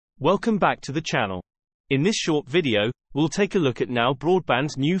Welcome back to the channel. In this short video, we'll take a look at Now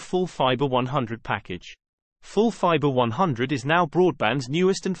Broadband's new Full Fibre 100 package. Full Fibre 100 is Now Broadband's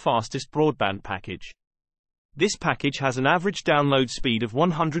newest and fastest broadband package. This package has an average download speed of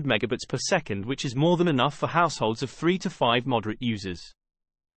 100 megabits per second, which is more than enough for households of 3 to 5 moderate users.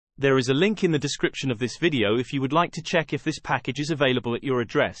 There is a link in the description of this video if you would like to check if this package is available at your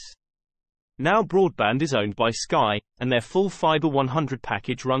address. Now Broadband is owned by Sky, and their Full Fibre 100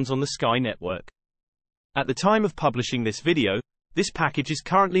 package runs on the Sky network. At the time of publishing this video, this package is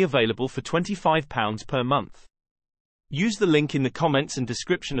currently available for £25 per month. Use the link in the comments and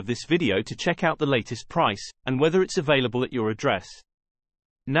description of this video to check out the latest price, and whether it's available at your address.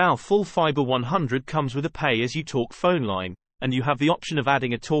 Now Full Fibre 100 comes with a pay-as-you-talk phone line, and you have the option of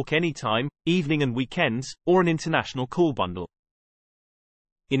adding a talk anytime, evening and weekends, or an international call bundle.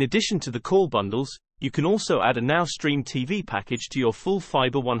 In addition to the call bundles, you can also add a Now Stream TV package to your Full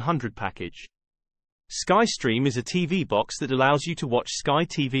Fibre 100 package. Sky Stream is a TV box that allows you to watch Sky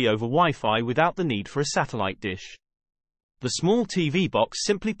TV over Wi-Fi without the need for a satellite dish. The small TV box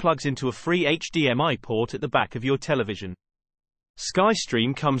simply plugs into a free HDMI port at the back of your television. Sky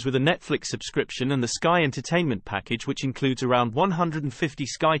Stream comes with a Netflix subscription and the Sky Entertainment package, which includes around 150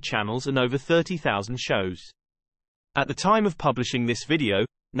 Sky channels and over 30,000 shows. At the time of publishing this video,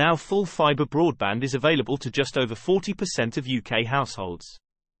 Now Full Fibre Broadband is available to just over 40% of UK households.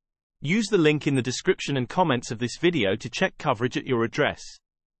 Use the link in the description and comments of this video to check coverage at your address.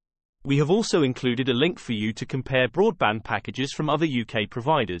 We have also included a link for you to compare broadband packages from other UK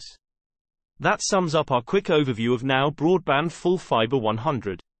providers. That sums up our quick overview of Now Broadband Full Fibre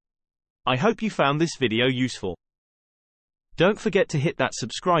 100. I hope you found this video useful. Don't forget to hit that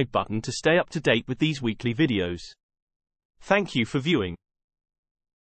subscribe button to stay up to date with these weekly videos. Thank you for viewing.